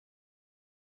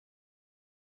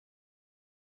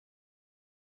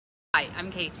Hi,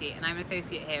 I'm Katie and I'm an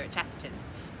associate here at Chestertons,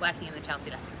 working in the Chelsea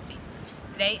lettings team.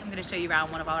 Today I'm going to show you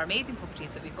around one of our amazing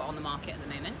properties that we've got on the market at the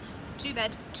moment.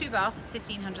 2-bed, 2-bath,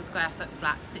 1,500 square foot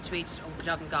flat situated on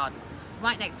Cadogan Gardens,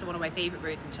 right next to one of my favourite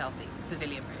roads in Chelsea,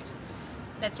 Pavilion Road.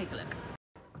 Let's take a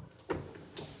look.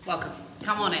 Welcome,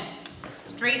 come on in.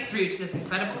 Straight through to this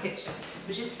incredible kitchen,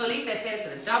 which is fully fitted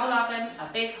with a double oven, a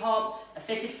big hob, a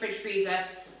fitted fridge freezer,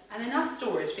 and enough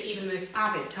storage for even the most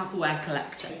avid Tupperware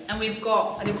collector. And we've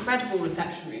got an incredible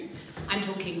reception room. I'm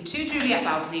talking 2 Juliet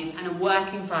balconies and a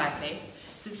working fireplace,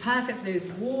 so it's perfect for those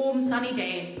warm, sunny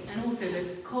days and also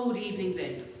those cold evenings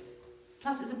in.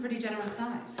 Plus, it's a pretty generous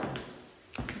size.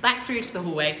 Back through to the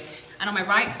hallway, and on my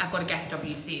right, I've got a guest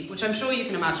WC, which I'm sure you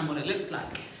can imagine what it looks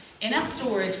like. Enough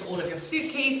storage for all of your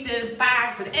suitcases,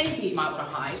 bags, and anything you might want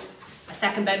to hide. A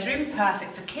second bedroom,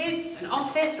 perfect for kids, an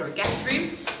office, or a guest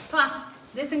room. Plus,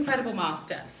 this incredible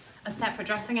master, a separate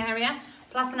dressing area,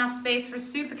 plus enough space for a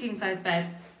super king-size bed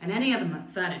and any other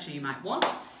furniture you might want,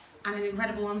 and an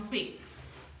incredible ensuite.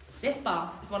 This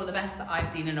bath is one of the best that I've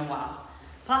seen in a while.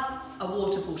 Plus, a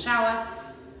waterfall shower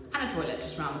and a toilet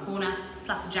just around the corner,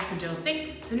 plus a Jack and Jill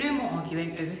sink, so no more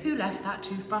arguing over who left that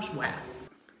toothbrush where.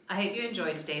 I hope you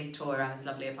enjoyed today's tour around this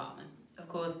lovely apartment. Of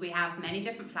course, we have many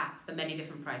different flats for many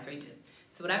different price ranges.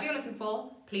 So whatever you're looking for,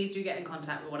 please do get in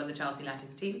contact with one of the Chelsea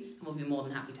Lettings team and we'll be more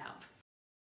than happy to help.